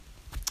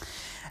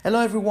Hello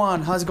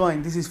everyone, how's it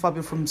going? This is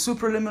Fabio from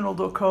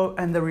Superliminal.co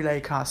and the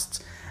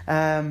Relaycast.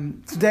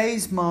 Today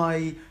is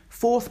my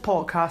fourth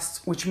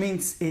podcast, which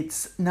means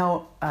it's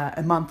now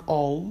a month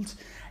old,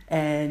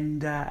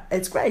 and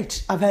it's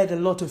great. I've had a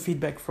lot of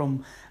feedback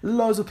from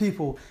loads of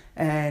people,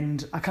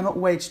 and I cannot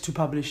wait to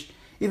publish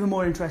even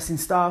more interesting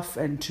stuff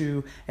and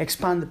to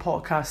expand the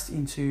podcast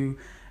into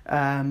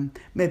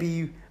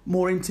maybe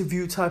more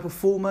interview type of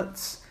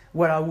formats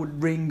where I would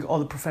bring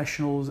other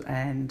professionals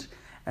and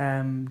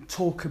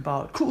talk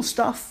about cool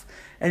stuff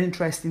and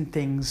interesting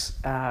things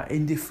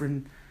in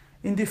different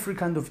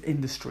kind of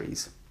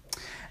industries.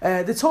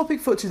 The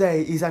topic for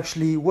today is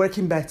actually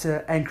working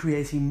better and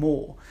creating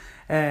more.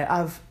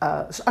 I've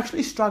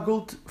actually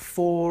struggled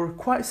for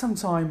quite some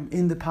time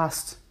in the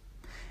past,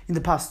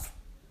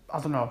 I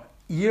don't know,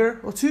 year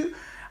or two,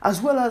 as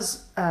well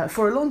as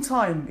for a long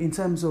time in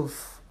terms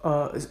of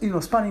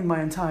spanning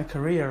my entire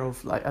career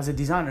of as a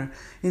designer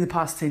in the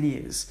past 10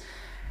 years.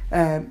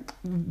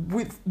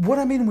 With what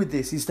I mean with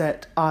this is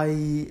that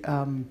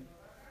in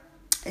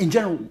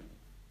general,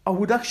 I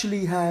would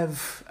actually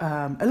have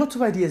a lot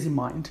of ideas in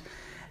mind.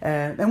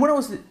 And when I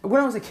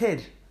was a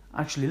kid,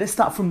 actually, let's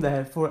start from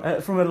there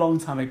from a long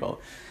time ago.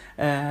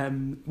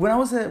 When I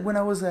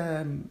was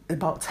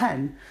about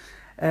 10,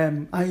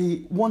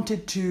 I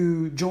wanted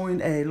to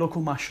join a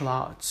local martial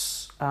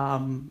arts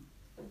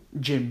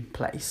gym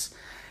place,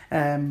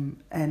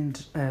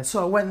 and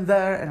so I went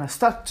there and I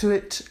stuck to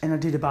it, and I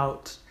did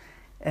about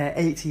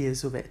 8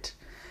 years of it.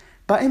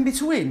 But in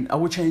between, I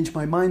would change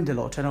my mind a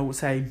lot, and I would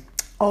say,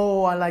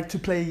 oh, I like to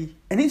play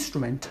an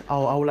instrument.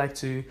 I would like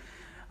to,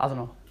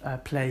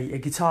 play a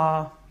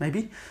guitar,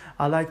 maybe.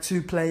 I like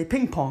to play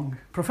ping pong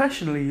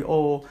professionally,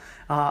 or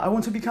I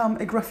want to become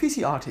a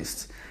graffiti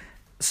artist.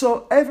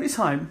 So every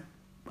time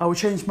I would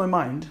change my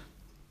mind,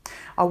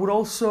 I would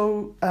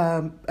also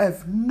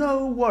have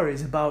no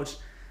worries about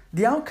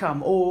the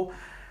outcome or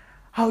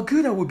how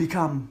good I would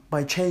become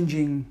by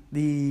changing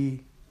the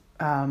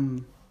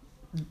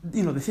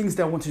things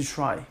that I wanted to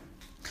try.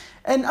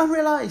 And I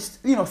realized,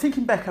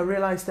 thinking back, I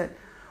realized that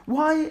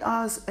why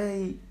as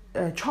a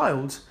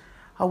child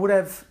I would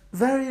have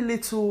very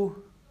little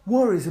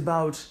worries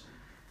about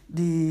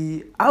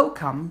the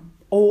outcome,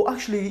 or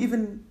actually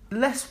even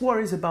less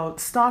worries about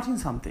starting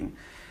something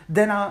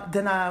than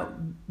I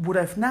would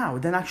have now,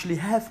 than actually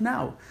have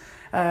now.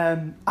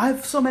 I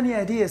have so many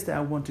ideas that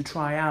I want to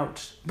try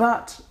out,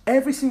 but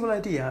every single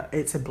idea,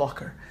 it's a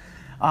blocker.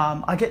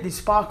 I get this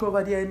spark of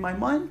idea in my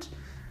mind,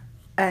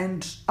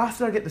 and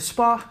after I get the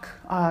spark,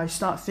 I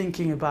start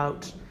thinking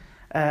about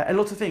a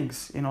lot of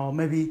things.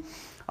 Maybe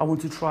I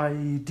want to try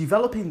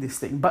developing this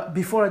thing, but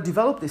before I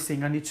develop this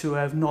thing, I need to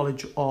have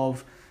knowledge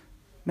of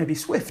maybe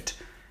Swift,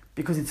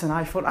 because it's an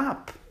iPhone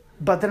app.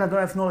 But then I don't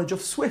have knowledge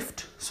of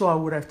Swift, so I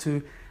would have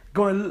to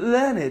go and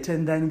learn it,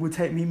 and then it would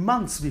take me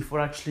months before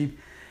actually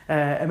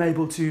I'm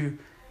able to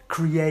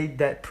create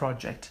that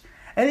project.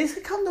 And it's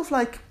a kind of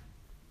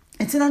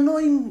it's an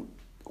annoying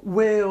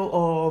way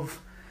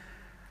of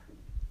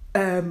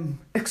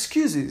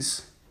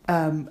excuses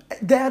that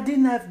I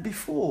didn't have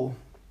before.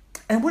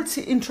 And what's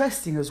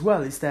interesting as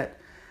well is that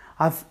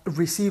I've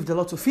received a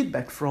lot of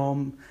feedback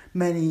from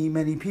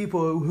many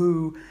people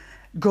who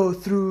go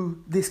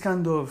through this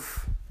kind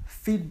of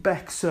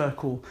feedback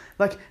circle,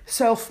 like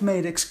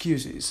self-made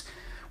excuses,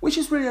 which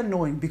is really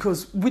annoying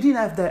because we didn't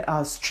have that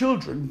as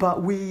children,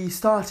 but we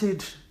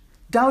started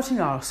doubting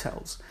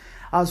ourselves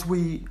as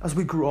we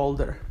grew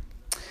older.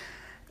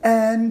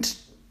 And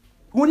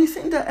when you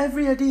think that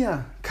every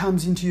idea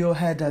comes into your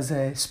head as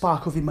a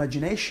spark of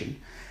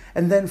imagination,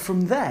 and then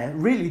from there,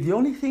 really the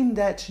only thing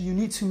that you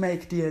need to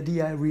make the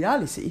idea a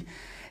reality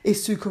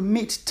is to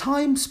commit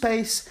time,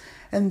 space,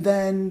 and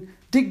then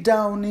dig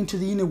down into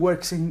the inner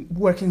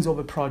workings of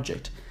a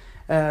project.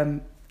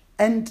 And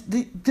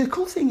the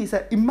cool thing is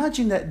that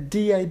imagine that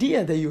the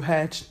idea that you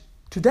had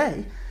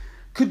today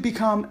could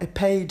become a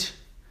paid,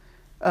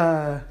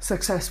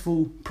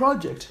 successful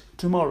project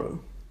tomorrow.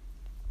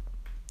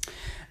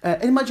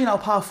 Imagine how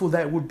powerful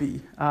that would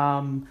be.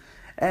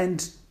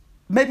 And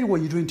maybe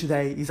what you're doing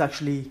today is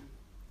actually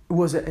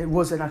was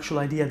an actual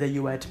idea that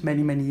you had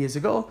many years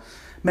ago,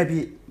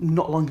 maybe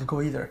not long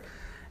ago either.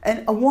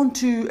 And I want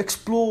to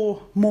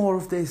explore more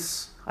of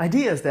these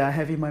ideas that I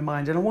have in my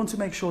mind, and I want to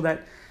make sure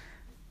that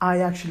I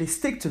actually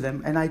stick to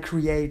them and I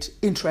create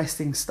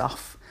interesting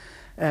stuff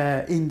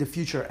in the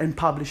future and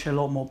publish a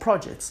lot more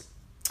projects.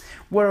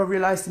 What I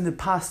realized in the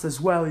past as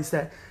well is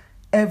that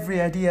every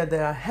idea that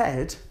I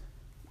had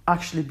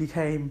actually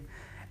became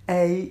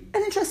an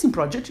interesting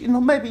project,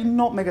 maybe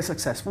not mega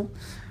successful,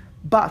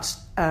 but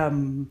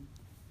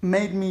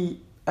made me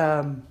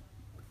a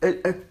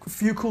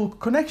few cool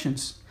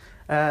connections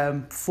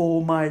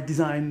for my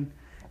design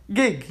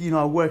gig.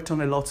 I worked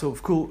on a lot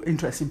of cool,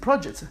 interesting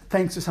projects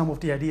thanks to some of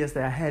the ideas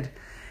that I had,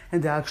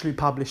 and they're actually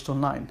published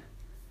online.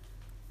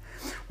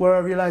 What I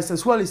realized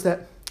as well is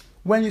that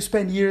when you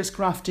spend years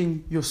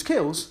crafting your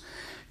skills,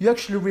 you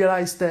actually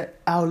realize that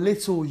how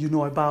little you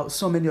know about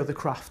so many other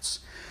crafts.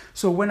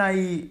 So when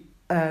I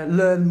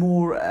learn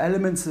more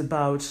elements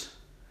about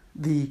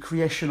the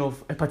creation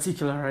of a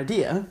particular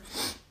idea.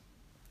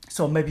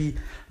 So maybe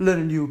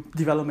learn new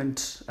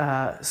development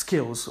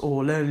skills,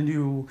 or learn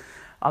new,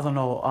 I don't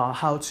know,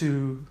 how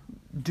to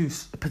do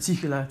a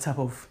particular type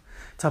of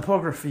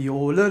typography,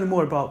 or learn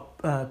more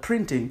about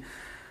printing.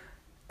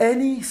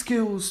 Any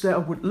skills that I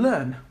would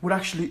learn would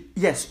actually,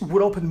 yes,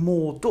 would open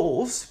more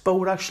doors, but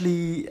would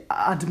actually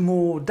add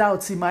more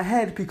doubts in my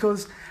head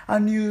because I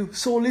knew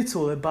so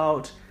little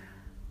about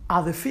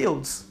other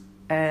fields.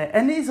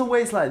 And it's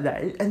always like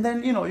that. And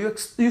then,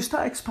 you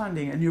start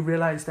expanding and you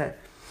realize that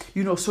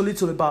you know so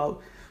little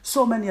about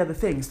so many other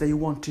things that you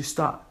want to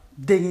start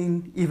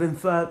digging even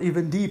further,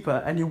 even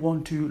deeper, and you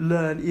want to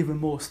learn even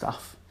more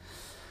stuff.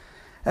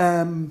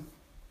 And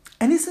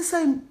it's the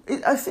same.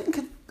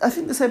 I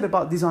think the same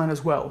about design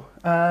as well.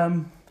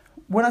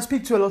 When I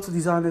speak to a lot of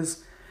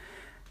designers,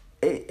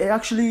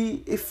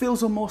 it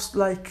feels almost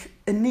like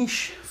a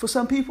niche for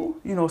some people.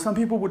 Some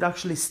people would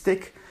actually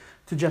stick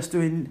to just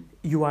doing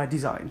UI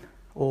design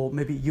or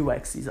maybe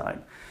UX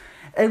design.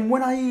 And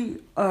when I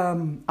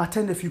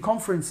attend a few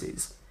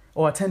conferences,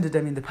 or attended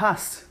them in the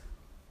past,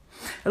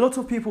 a lot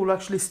of people will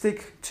actually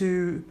stick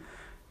to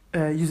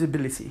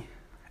usability.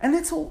 And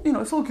it's all,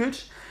 it's all good.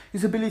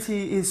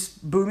 Usability is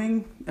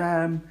booming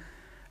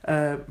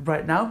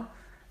right now.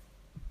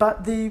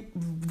 But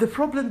the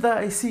problem that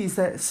I see is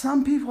that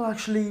some people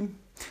actually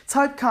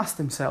typecast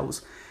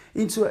themselves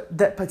into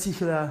that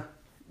particular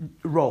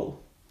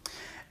role.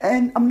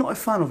 And I'm not a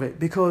fan of it,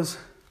 because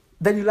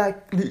then you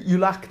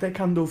lack that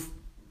kind of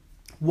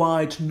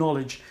wide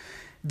knowledge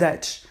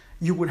that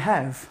you would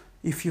have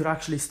if you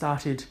actually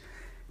started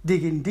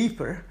digging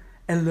deeper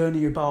and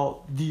learning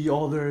about the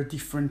other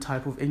different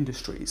type of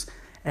industries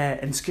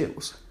and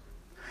skills.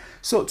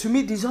 So to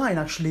me, design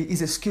actually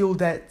is a skill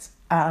that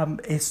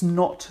is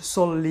not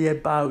solely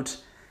about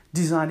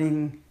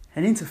designing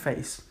an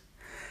interface.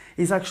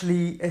 It's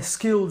actually a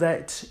skill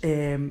that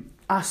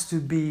has to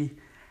be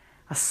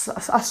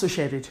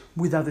associated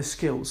with other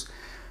skills.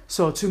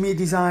 So to me,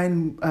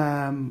 design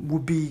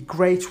would be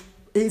great.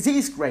 It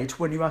is great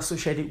when you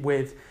associate it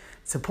with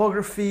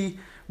typography,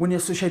 when you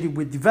associate it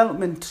with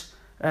development,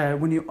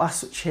 when you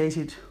associate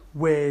it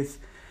with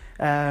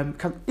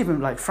even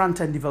like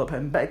front-end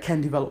development and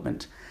back-end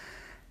development.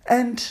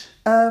 And,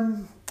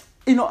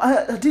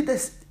 I did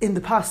this in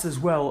the past as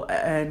well,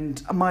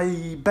 and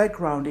my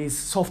background is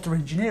software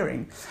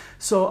engineering.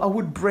 So I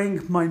would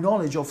bring my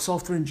knowledge of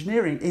software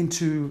engineering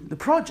into the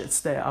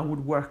projects that I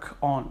would work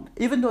on,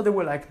 even though they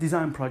were like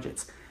design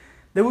projects.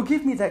 They would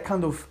give me that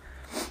kind of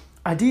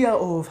idea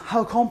of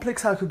how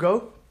complex I could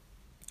go,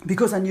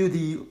 because I knew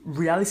the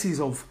realities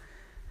of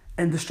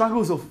and the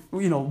struggles of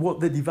what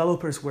the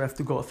developers would have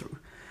to go through.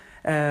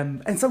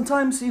 And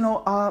sometimes a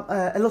lot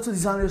of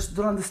designers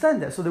don't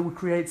understand that, so they would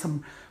create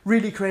some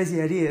really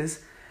crazy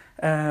ideas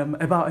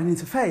about an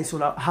interface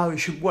or how it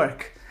should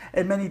work,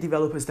 and many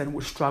developers then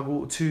would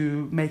struggle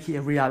to make it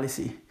a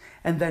reality,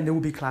 and then there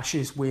would be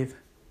clashes with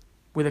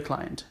a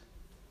client.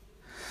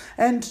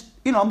 And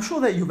I'm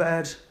sure that you've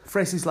heard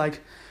phrases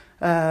like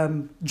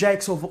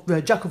jack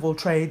of all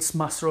trades,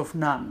 master of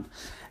none.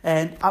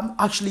 And I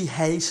actually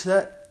hate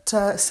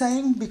that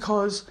saying,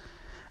 because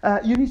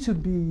you need to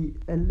be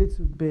a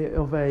little bit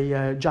of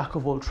a jack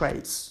of all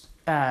trades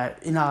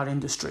in our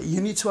industry.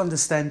 You need to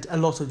understand a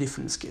lot of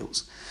different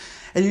skills.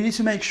 And you need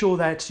to make sure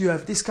that you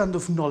have this kind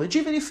of knowledge,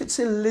 even if it's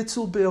a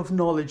little bit of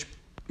knowledge,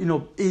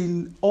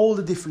 in all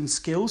the different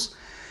skills,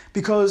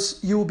 because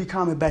you will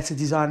become a better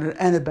designer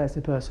and a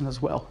better person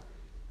as well.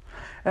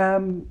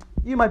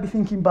 You might be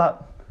thinking,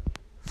 but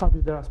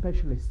Fabio, there are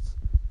specialists.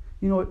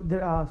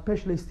 There are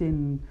specialists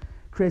in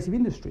creative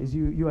industries.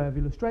 You have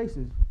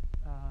illustrators,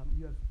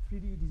 you have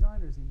 3D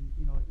designers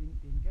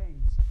in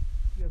games,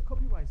 you have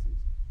copywriters,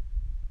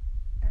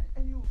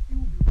 and you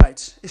will be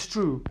right. It's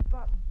true,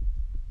 but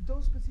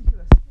those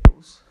particular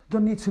skills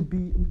don't need to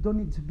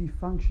be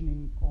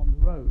functioning on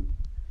their own.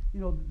 The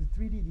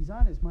 3D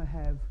designers might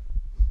have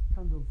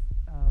kind of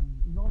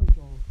knowledge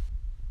of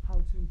how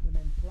to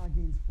implement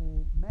plugins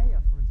for Maya,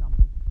 for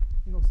example.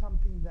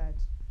 Something that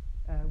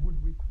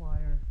would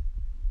require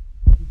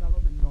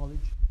development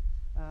knowledge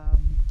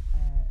and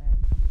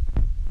kind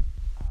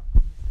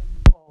of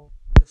understanding of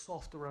the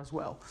software as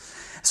well.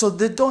 So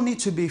they don't need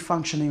to be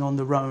functioning on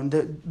their own,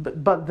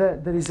 but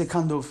there is a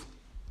kind of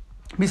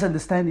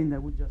misunderstanding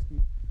that would just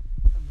need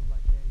kind of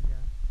like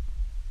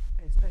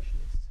a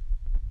specialist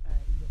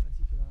in the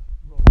particular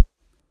role.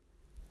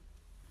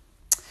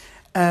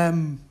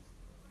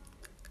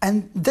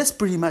 And that's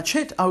pretty much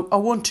it. I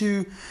want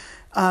to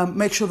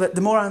make sure that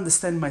the more I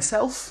understand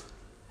myself,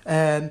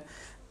 that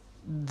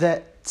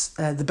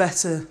the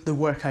better the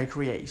work I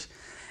create.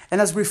 And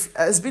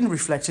has been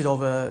reflected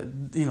over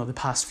the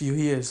past few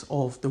years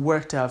of the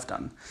work that I've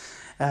done,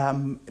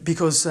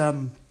 because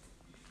I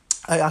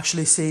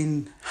actually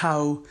seen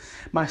how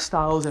my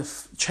styles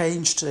have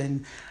changed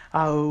and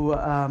how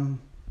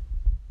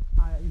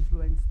I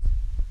influenced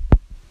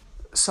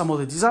some of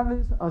the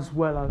designers, as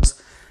well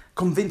as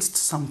convinced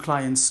some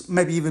clients,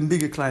 maybe even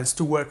bigger clients,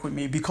 to work with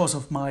me because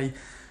of my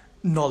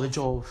knowledge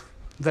of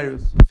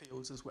various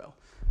fields as well.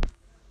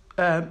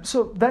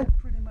 So that's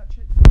pretty much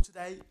it for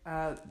today.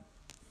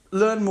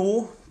 Learn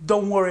more.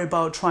 Don't worry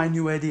about trying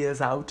new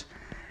ideas out.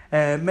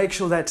 Make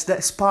sure that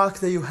that spark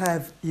that you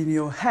have in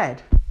your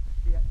head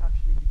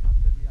actually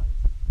becomes a reality.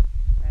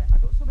 I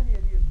got so many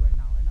ideas right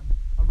now, and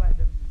I write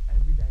them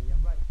every day. I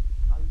write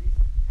at least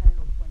 10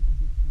 or 20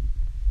 different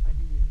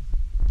ideas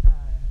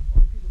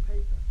on a piece of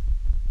paper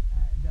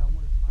that I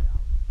want to try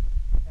out.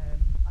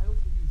 I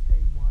also use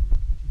Day One,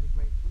 which is a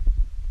great tool to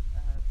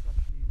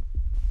actually.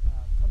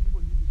 Some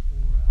people use it for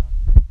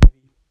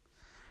maybe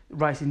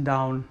writing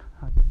down.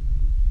 At the end of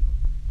the week, you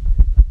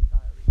take like a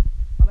diary.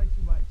 I like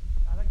to write.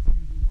 I like to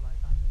use it more like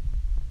as a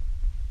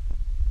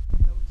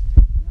notes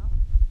taking up,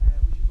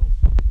 which is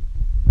also really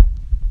cool for that.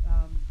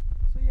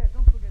 So yeah,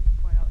 don't forget to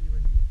try out your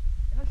ideas.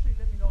 And actually,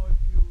 let me know if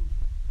you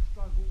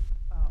struggle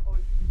or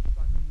if you've been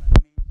struggling like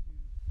me to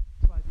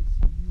try these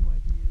new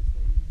ideas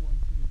that you want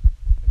to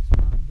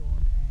expand on.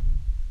 And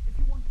if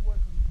you want to work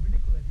on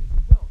really cool ideas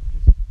as well,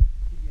 just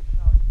give me a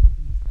shout and we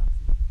can discuss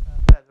it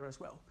further as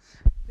well.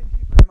 Thank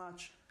you very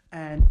much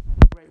and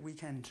have a great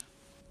weekend.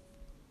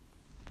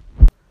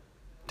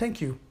 Thank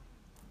you.